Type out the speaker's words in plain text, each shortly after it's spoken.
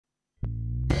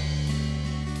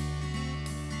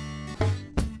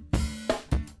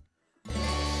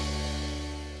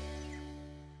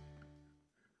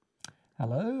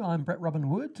Hello, I'm Brett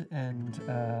Robin Wood, and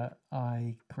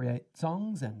I create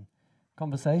songs and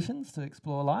conversations to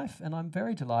explore life. And I'm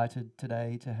very delighted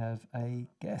today to have a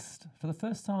guest for the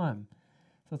first time.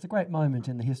 So it's a great moment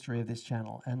in the history of this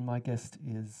channel. And my guest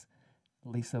is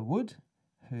Lisa Wood,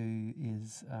 who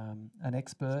is an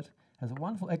expert, has a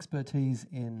wonderful expertise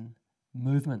in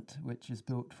movement, which is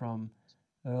built from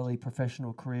early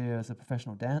professional career as a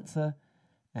professional dancer,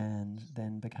 and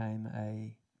then became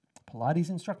a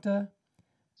Pilates instructor,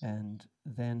 and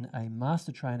then a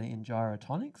master trainer in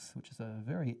gyrotonics, which is a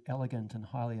very elegant and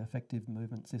highly effective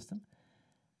movement system.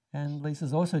 And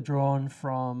Lisa's also drawn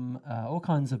from all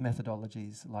kinds of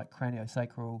methodologies like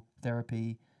craniosacral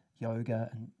therapy, yoga,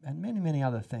 and many, many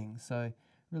other things. So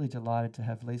really delighted to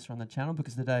have Lisa on the channel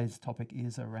because today's topic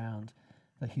is around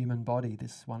the human body,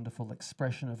 this wonderful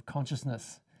expression of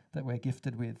consciousness that we're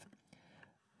gifted with.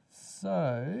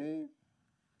 So,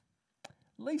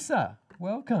 Lisa,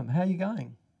 welcome. How are you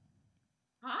going?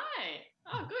 Hi.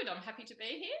 Oh, good. I'm happy to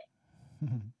be here.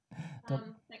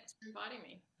 Thanks for inviting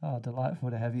me. Oh,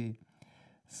 delightful to have you.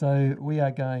 So we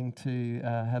are going to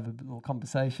have a little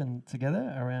conversation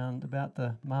together around about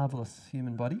the marvelous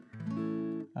human body.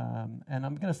 And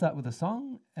I'm going to start with a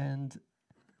song. And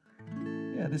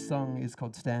yeah, this song is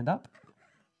called Stand Up.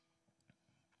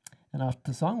 And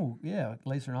after the song,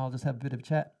 Lisa and I will just have a bit of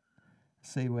chat,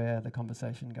 see where the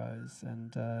conversation goes.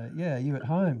 And you at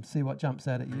home, see what jumps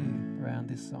out at you around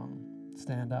this song,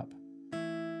 Stand Up.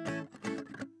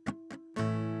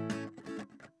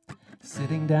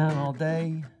 Sitting down all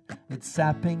day, it's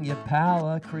sapping your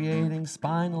power, creating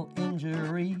spinal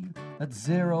injury at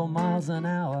 0 miles an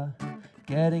hour.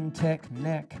 Getting tech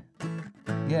neck,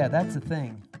 yeah, that's a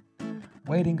thing.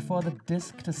 Waiting for the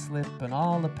disc to slip and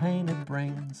all the pain it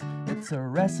brings. It's a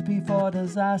recipe for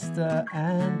disaster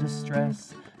and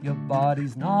distress. Your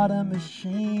body's not a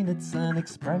machine, it's an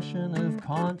expression of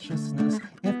consciousness.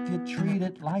 If you treat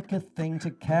it like a thing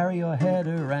to carry your head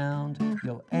around,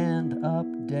 you'll end up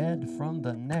dead from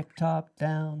the neck top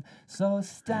down. So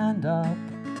stand up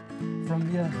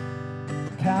from your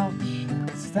couch,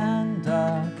 stand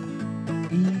up,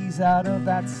 ease out of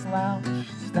that slouch,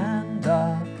 stand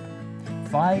up.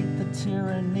 Fight the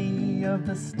tyranny of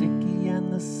the sticky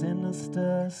and the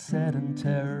sinister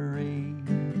sedentary.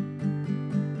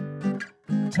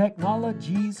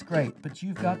 Technology's great, but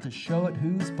you've got to show it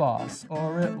who's boss,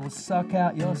 or it will suck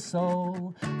out your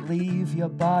soul, leave your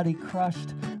body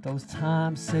crushed. Those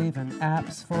time-saving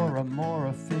apps for a more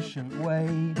efficient way.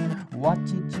 What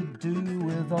did you do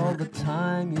with all the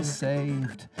time you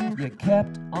saved? You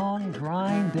kept on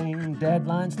grinding,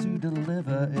 deadlines to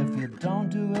deliver. If you don't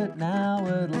do it now,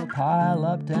 it'll pile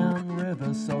up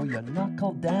downriver. So you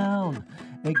knuckled down,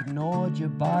 ignored your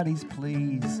body's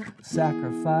pleas,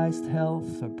 sacrificed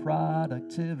health for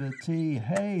productivity.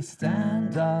 Hey,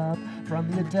 stand up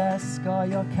from your desk or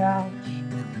your couch,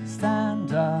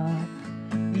 stand up,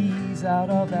 ease out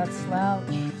of that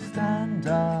slouch, stand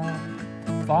up,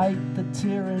 fight the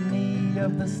tyranny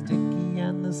of the sticky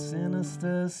and the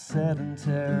sinister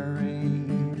sedentary.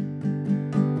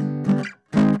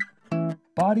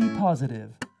 Body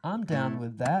positive, I'm down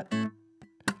with that.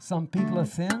 Some people are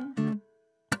thin,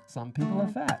 some people are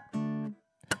fat.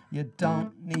 You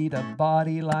don't need a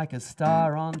body like a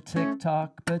star on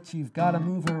TikTok, but you've got to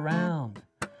move around.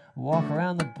 Walk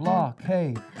around the block,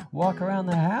 hey, walk around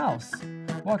the house,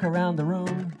 walk around the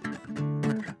room,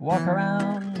 walk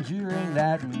around during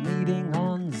that meeting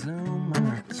on Zoom.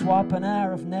 Swap an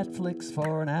hour of Netflix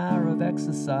for an hour of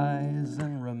exercise,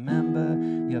 and remember,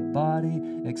 your body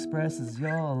expresses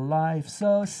your life.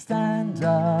 So stand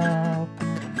up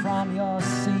from your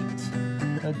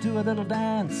seat, do a little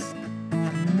dance,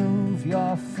 move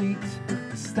your feet,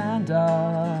 stand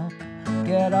up,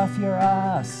 get off your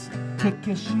ass, kick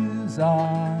your shoes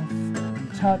off,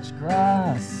 and touch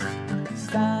grass,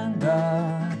 stand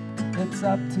up, it's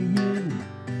up to you,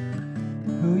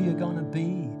 who you're gonna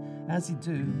be as you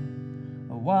do,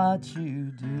 or what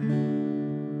you do.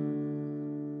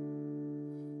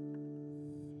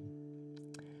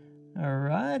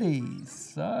 Alrighty,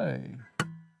 so,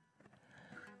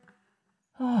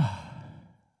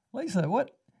 Lisa,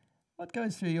 what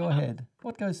goes through your head?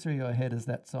 What goes through your head as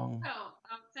that song? Well,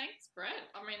 thanks, Brett.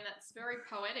 I mean, that's very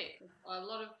poetic. A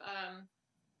lot of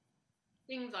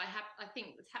things I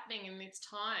think that's happening in this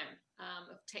time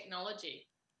of technology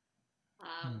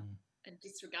and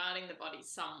disregarding the body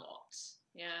somewhat.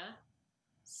 Yeah.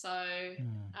 So, I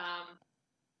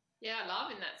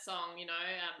love in that song,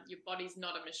 your body's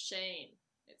not a machine.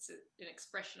 It's an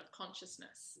expression of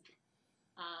consciousness.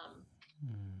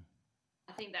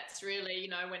 I think that's really, you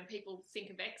know, when people think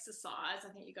of exercise, I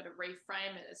think you've got to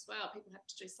reframe it as well. People have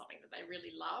to do something that they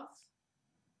really love.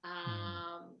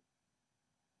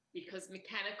 Because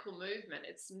mechanical movement,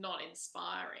 it's not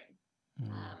inspiring.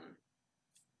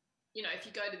 You know, if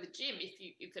you go to the gym,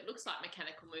 if it looks like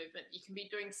mechanical movement, you can be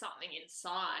doing something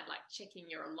inside, like checking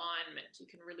your alignment. You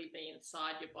can really be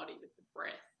inside your body with the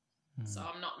breath. So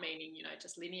I'm not meaning, you know,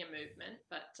 just linear movement,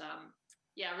 but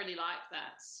yeah, I really like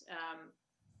that.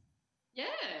 Yeah,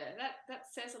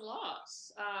 that says a lot.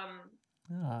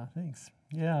 Thanks.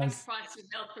 Yeah. Sacrifice your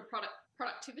health for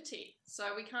productivity.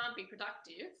 So we can't be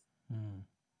productive.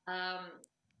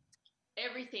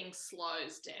 Everything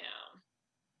slows down.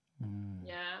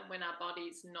 Yeah, when our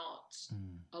body's not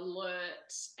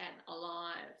alert and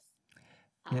alive.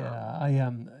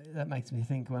 Yeah, that makes me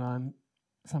think when I'm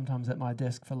sometimes at my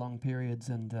desk for long periods,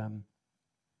 and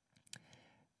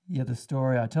the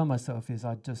story I tell myself is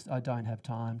I don't have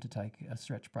time to take a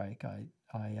stretch break.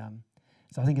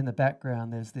 So I think in the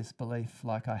background there's this belief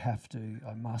like I have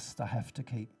to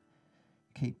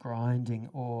keep grinding,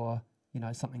 or you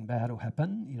know, something bad will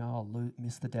happen. You know, I'll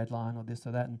miss the deadline or this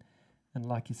or that, and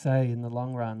like you say, in the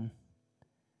long run,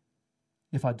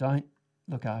 if I don't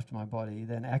look after my body,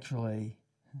 then actually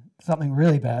something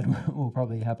really bad will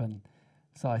probably happen.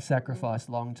 So I sacrifice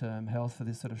long-term health for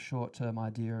this sort of short-term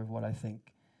idea of what I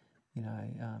think, you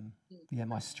know,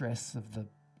 my stress of the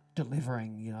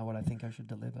delivering, you know, what I think I should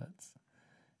deliver.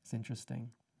 It's interesting.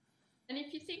 And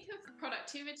if you think of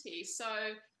productivity, so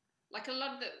like a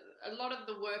lot of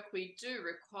the work we do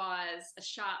requires a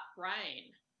sharp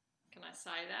brain. Can I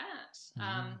say that?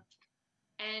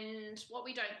 And what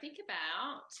we don't think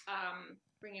about,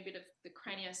 bring a bit of the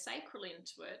craniosacral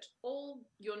into it, all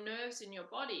your nerves in your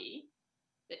body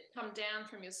that come down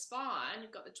from your spine,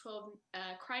 you've got the 12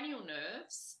 cranial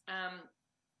nerves.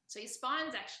 So your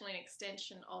spine's actually an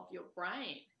extension of your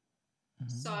brain.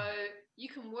 So you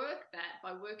can work that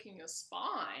by working your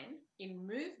spine in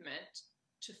movement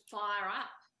to fire up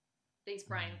these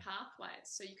brain pathways.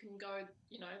 So you can go,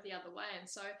 you know, the other way. And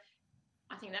so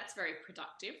I think that's very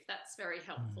productive. That's very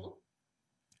helpful.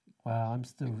 Wow, I'm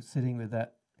still sitting with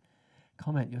that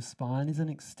comment. Your spine is an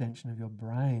extension of your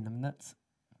brain. I mean,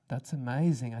 that's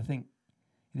amazing. I think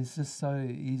it is just so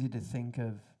easy to think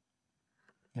of,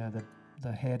 you know,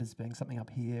 the head as being something up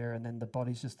here, and then the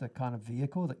body's just a kind of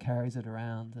vehicle that carries it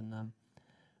around. And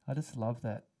I just love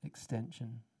that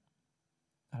extension,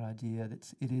 that idea.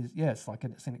 It's like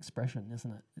it's an expression,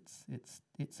 isn't it?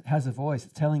 It has a voice.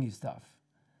 It's telling you stuff.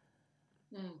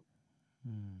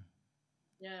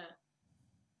 Yeah.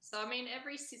 So, I mean,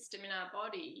 every system in our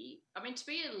body, I mean, to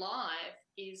be alive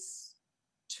is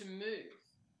to move,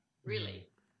 really.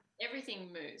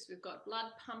 Everything moves. We've got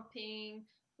blood pumping,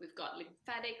 we've got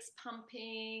lymphatics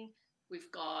pumping,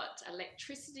 we've got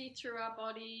electricity through our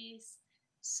bodies.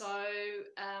 So,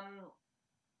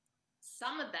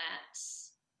 some of that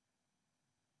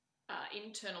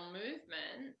internal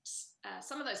movement,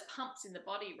 some of those pumps in the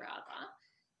body, rather,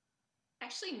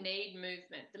 actually need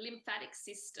movement. The lymphatic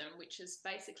system, which is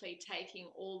basically taking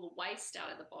all the waste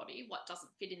out of the body, what doesn't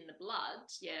fit in the blood,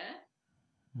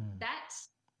 that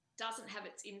doesn't have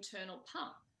its internal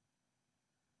pump.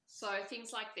 So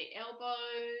things like the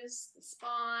elbows, the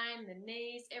spine, the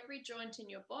knees, every joint in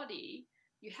your body,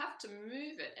 you have to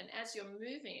move it. And as you're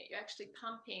moving it, you're actually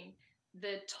pumping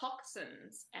the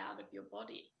toxins out of your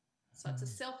body. So it's a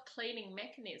self-cleaning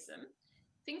mechanism.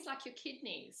 Things like your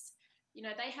kidneys, you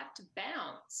know, they have to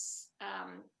bounce.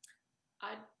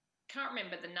 I can't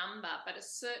remember the number, but a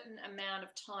certain amount of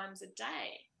times a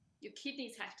day, your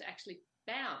kidneys have to actually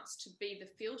bounce to be the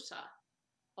filter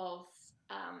of,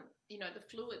 you know, the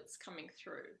fluids coming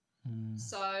through.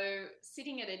 So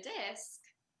sitting at a desk,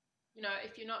 you know,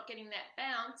 if you're not getting that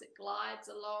bounce, it glides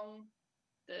along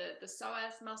the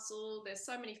psoas muscle. There's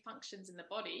so many functions in the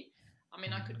body. I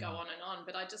mean, I could go on and on,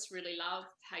 but I just really love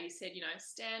how you said, you know,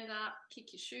 stand up,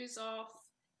 kick your shoes off,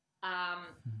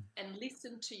 and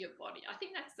listen to your body. I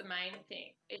think that's the main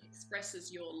thing. It expresses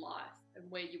your life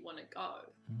and where you want to go.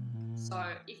 So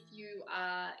if you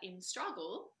are in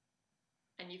struggle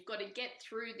and you've got to get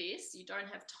through this, you don't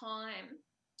have time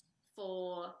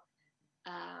for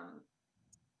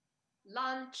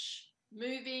lunch,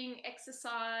 moving,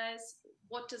 exercise,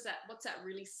 what's that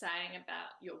really saying about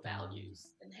your values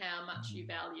and how much you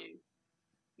value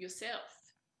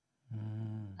yourself?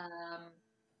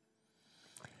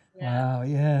 Wow,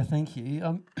 yeah, thank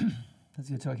you. As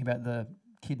you're talking about the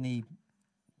kidney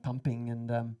pumping,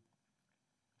 and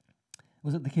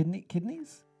was it the kidneys?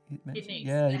 Kidneys,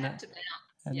 yeah, they you know, have to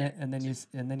bounce. and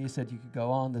then you said you could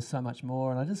go on. There's so much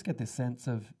more, and I just get this sense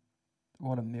of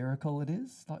what a miracle it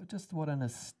is. Like, just what an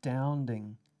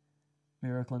astounding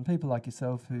miracle. And people like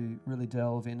yourself who really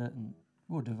delve in it and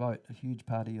will devote a huge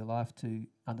part of your life to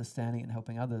understanding it and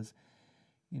helping others.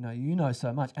 You know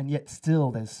so much, and yet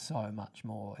still there's so much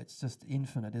more. It's just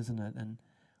infinite, isn't it? And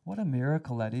what a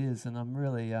miracle that is. And I'm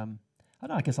really, I don't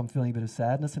know, I guess I'm feeling a bit of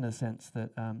sadness in a sense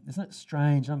that, isn't it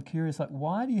strange? I'm curious, like,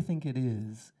 why do you think it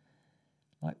is?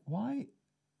 Like, why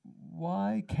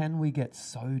can we get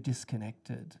so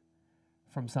disconnected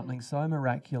from something so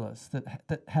miraculous that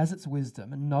has its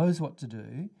wisdom and knows what to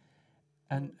do?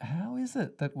 And how is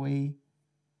it that we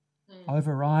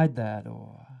override that,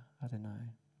 or I don't know?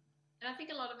 And I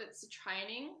think a lot of it's the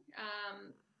training.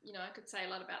 I could say a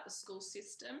lot about the school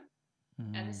system.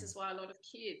 And this is why a lot of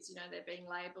kids, they're being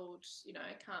labelled,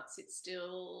 can't sit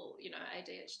still,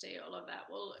 ADHD, all of that.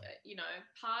 Well,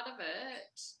 part of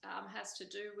it has to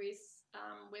do with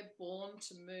we're born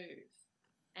to move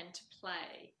and to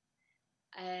play.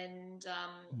 And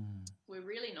we're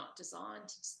really not designed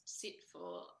to sit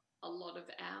for a lot of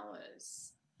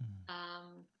hours.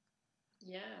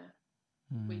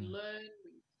 We learn,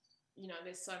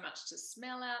 there's so much to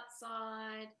smell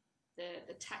outside.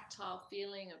 The tactile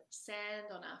feeling of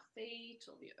sand on our feet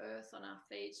or the earth on our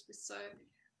feet. So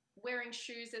wearing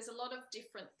shoes, there's a lot of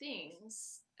different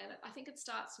things. And I think it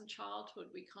starts from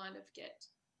childhood. We kind of get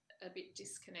a bit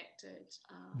disconnected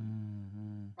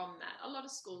from that. A lot of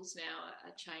schools now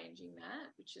are changing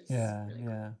that, which is really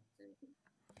good.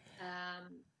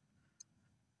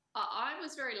 I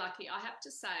was very lucky. I have to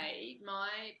say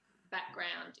my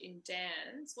background in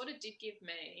dance, what it did give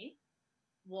me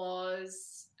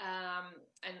was,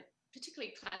 and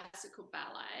particularly classical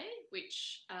ballet,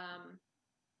 which,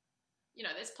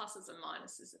 there's pluses and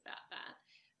minuses about that.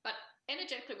 But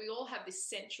energetically, we all have this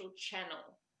central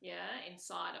channel,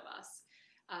 inside of us.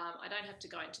 I don't have to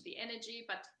go into the energy,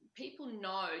 but people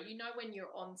know, when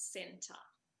you're on center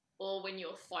or when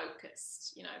you're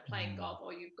focused, playing golf,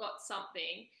 or you've got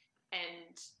something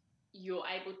and you're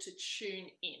able to tune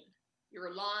in. You're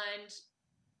aligned.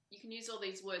 You can use all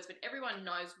these words, but everyone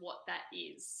knows what that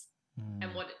is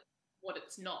and what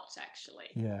it's not,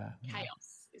 actually.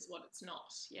 Chaos is what it's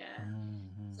not.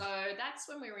 So that's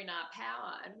when we're in our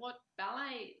power. And what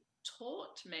ballet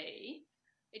taught me,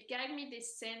 it gave me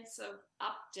this sense of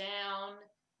up, down,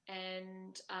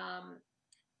 and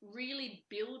really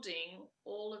building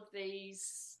all of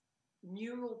these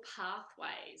neural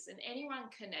pathways. And anyone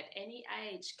can, at any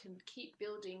age, can keep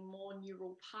building more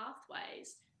neural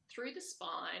pathways through the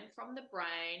spine, from the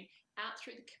brain, out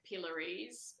through the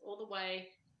capillaries, all the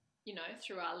way,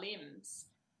 through our limbs.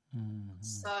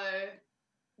 So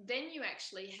then you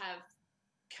actually have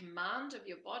command of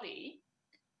your body,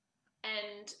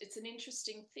 and it's an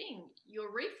interesting thing.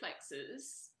 Your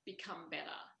reflexes become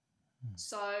better.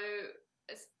 So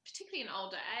particularly in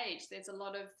older age, there's a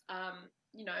lot of,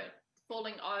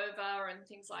 falling over and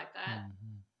things like that.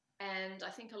 And I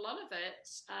think a lot of it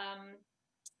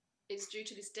is due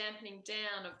to this dampening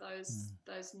down of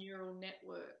those neural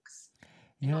networks.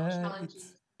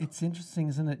 It's interesting,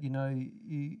 isn't it?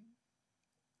 You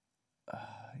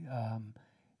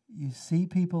see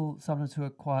people sometimes who are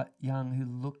quite young who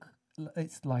look,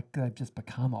 it's like they've just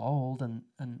become old, and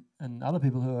other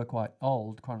people who are quite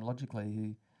old chronologically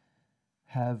who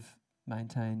have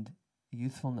maintained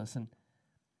youthfulness. And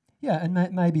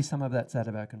maybe some of that's out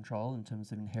of our control in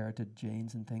terms of inherited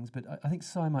genes and things, but I think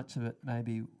so much of it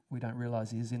maybe we don't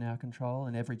realise is in our control,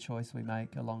 and every choice we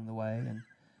make along the way.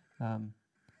 And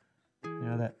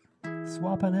that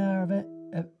swap an hour of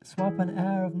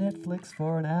Netflix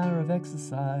for an hour of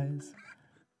exercise.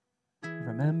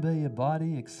 Remember, your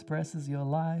body expresses your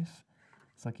life.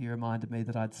 It's like you reminded me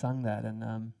that I'd sung that,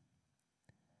 and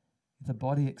the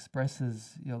body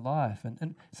expresses your life,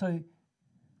 and so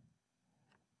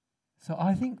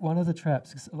I think one of the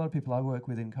traps, 'cause a lot of people I work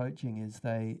with in coaching, is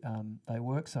they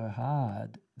work so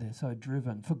hard, they're so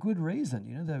driven for good reason.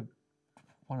 They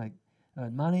want to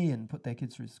earn money and put their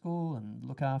kids through school and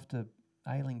look after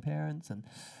ailing parents, and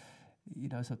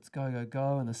so it's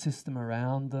go, and the system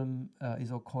around them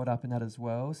is all caught up in that as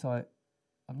well. So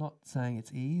I'm not saying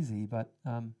it's easy, but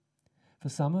for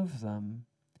some of them,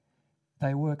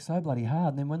 they work so bloody hard,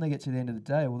 and then when they get to the end of the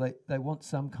day, well, they want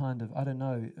some kind of, I don't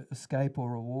know, escape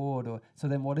or reward, or so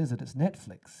then what is it? It's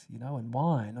Netflix, and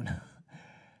wine,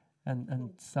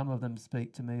 and some of them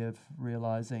speak to me of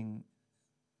realising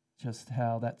just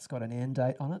how that's got an end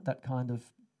date on it, that kind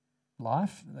of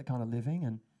life, that kind of living,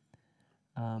 and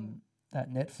that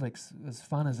Netflix, as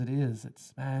fun as it is,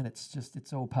 it's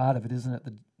all part of it, isn't it?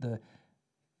 The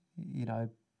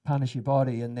punish your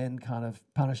body and then kind of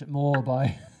punish it more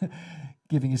by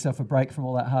giving yourself a break from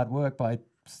all that hard work by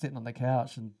sitting on the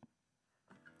couch and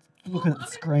Well, looking at the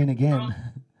screen again.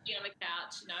 Being on the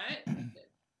couch, you know,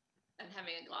 and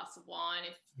having a glass of wine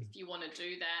if you want to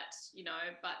do that, you know,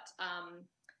 but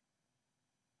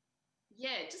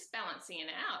yeah, just balancing it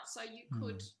out. So you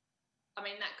could, I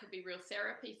mean, that could be real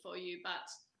therapy for you, but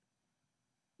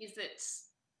is it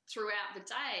throughout the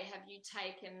day, have you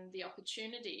taken the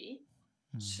opportunity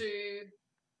to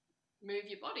move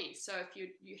your body? So if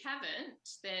you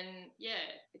haven't, then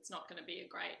yeah, it's not going to be a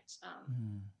great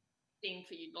thing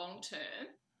for you long term.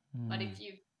 But if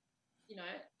you've, you know,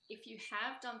 if you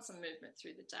have done some movement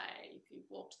through the day, if you've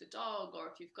walked the dog, or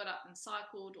if you've got up and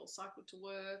cycled, or cycled to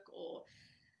work, or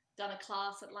done a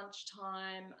class at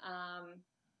lunchtime,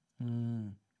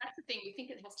 that's the thing. We think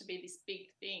it has to be this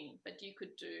big thing, but you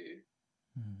could do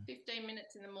 15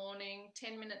 minutes in the morning,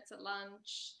 10 minutes at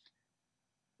lunch,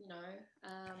 you know.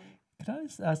 Could I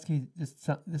just ask you,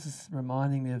 this is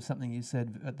reminding me of something you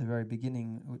said at the very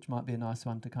beginning, which might be a nice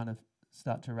one to kind of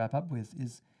start to wrap up with,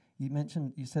 is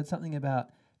you said something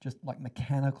about just like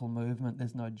mechanical movement,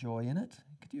 there's no joy in it.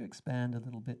 Could you expand a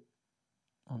little bit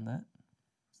on that?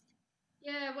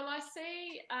 Yeah, well, I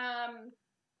see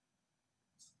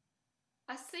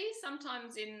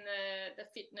sometimes in the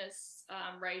fitness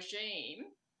regime,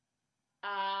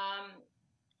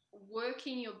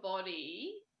 working your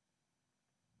body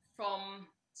from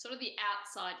sort of the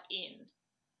outside in.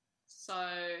 So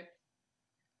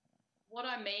what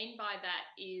I mean by that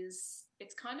is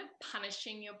it's kind of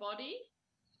punishing your body.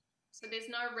 So there's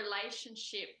no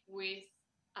relationship with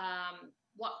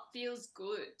what feels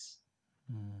good.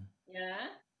 Yeah.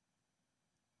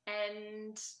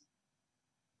 And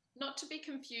not to be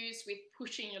confused with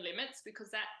pushing your limits, because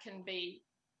that can be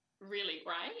really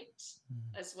great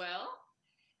as well.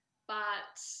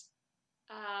 But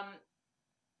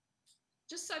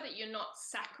just so that you're not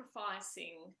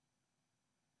sacrificing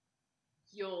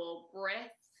your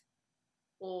breath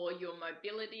or your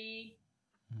mobility,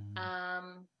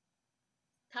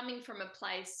 coming from a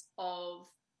place of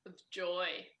joy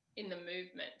in the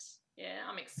movement. Yeah,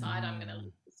 I'm excited I'm going to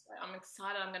live this way. I'm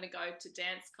excited I'm going to go to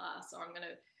dance class, or I'm going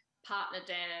to partner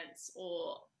dance,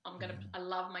 or I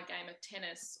love my game of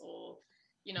tennis, or,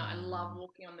 you know, I love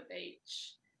walking on the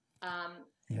beach.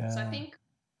 So I think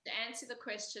to answer the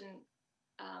question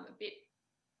a bit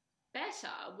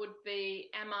better would be,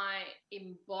 am I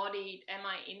embodied, am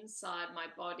I inside my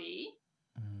body,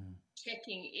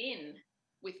 checking in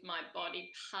with my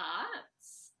body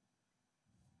parts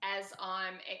as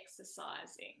I'm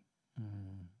exercising?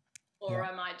 Or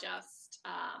am I just,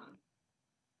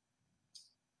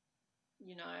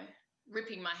 you know,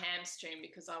 ripping my hamstring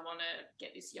because I want to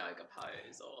get this yoga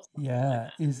pose or something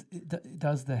like that?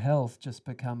 Does the health just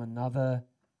become another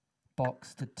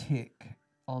box to tick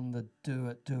on the do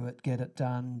it, get it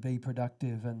done, be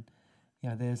productive? And, you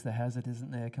know, there's the hazard,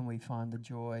 isn't there? Can we find the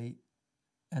joy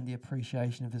and the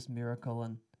appreciation of this miracle?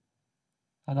 And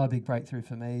I know a big breakthrough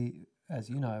for me, as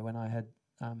you know, when I had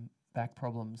back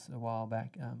problems a while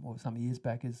back, or some years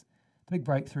back, is the big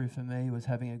breakthrough for me was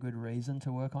having a good reason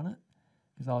to work on it,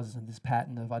 because I was in this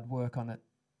pattern of I'd work on it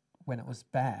when it was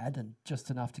bad and just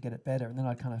enough to get it better, and then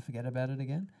I'd kind of forget about it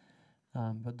again.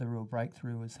 But the real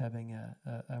breakthrough was having a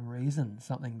reason,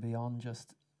 something beyond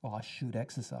just, well, I should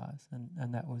exercise,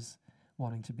 and that was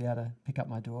wanting to be able to pick up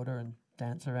my daughter and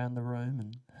dance around the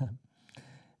room,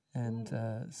 and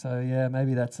so yeah,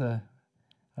 maybe that's I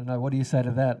don't know. What do you say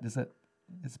to that?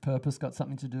 Is purpose got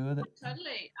something to do with it?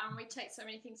 Totally. We take so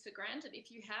many things for granted.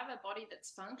 If you have a body that's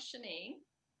functioning,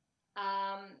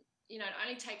 you know, it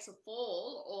only takes a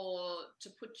fall or to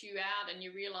put you out, and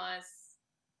you realise,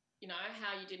 you know,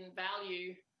 how you didn't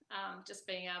value just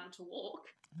being able to walk.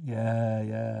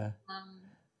 Yeah.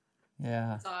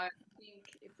 So I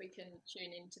think if we can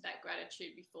tune into that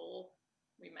gratitude before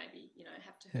we maybe, you know,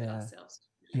 have to hurt ourselves.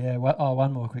 Yeah. Well,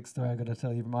 one more quick story I got to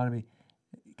tell you. Reminded me,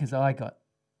 because I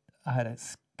had a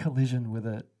collision with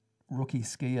a rookie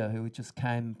skier who just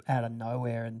came out of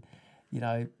nowhere, and, you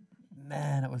know,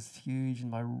 man, it was huge,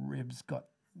 and my ribs got,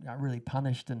 you know, really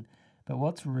punished. But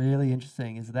what's really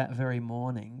interesting is that very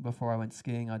morning before I went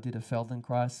skiing, I did a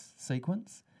Feldenkrais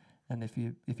sequence. And if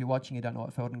you're watching, you don't know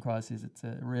what Feldenkrais is. It's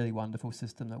a really wonderful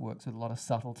system that works with a lot of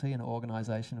subtlety and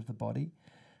organisation of the body.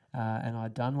 And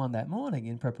I'd done one that morning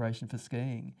in preparation for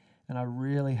skiing, and I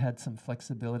really had some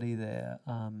flexibility there,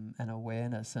 and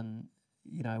awareness. And,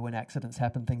 you know, when accidents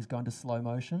happen, things go into slow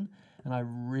motion, and I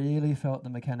really felt the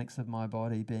mechanics of my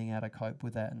body being able to cope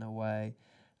with that in a way.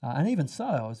 And even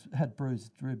so, had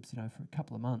bruised ribs, you know, for a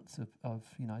couple of months of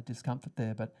you know, discomfort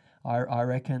there. But I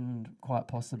reckon quite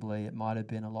possibly it might have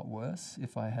been a lot worse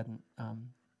if I hadn't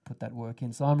put that work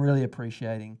in. So I'm really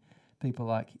appreciating people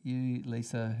like you,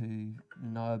 Lisa, who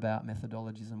know about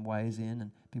methodologies and ways in,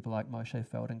 and people like Moshe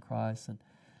Feldenkrais,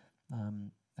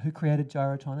 and who created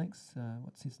gyrotonics?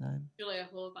 What's his name? Julia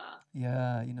Horvath.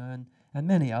 Yeah, you know, and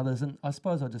many others. And I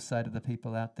suppose I'll just say to the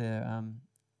people out there,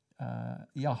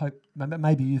 I hope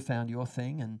maybe you found your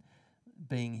thing, and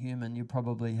being human, you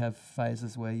probably have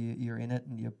phases where you're in it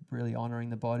and you're really honouring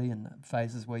the body, and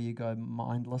phases where you go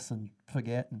mindless and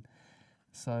forget. And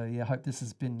so, I hope this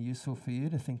has been useful for you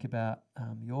to think about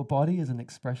your body as an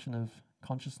expression of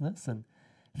consciousness. And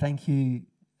thank you,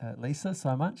 Lisa,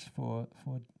 so much for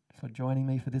joining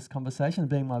me for this conversation and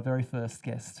being my very first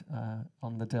guest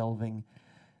on the Delving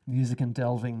Music and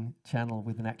Delving channel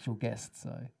with an actual guest.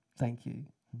 So thank you.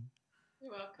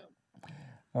 You're welcome.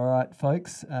 All right,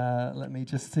 folks, let me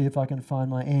just see if I can find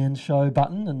my end show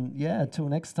button. And till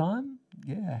next time,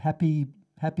 happy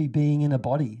being in a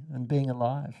body and being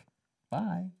alive.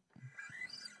 Bye.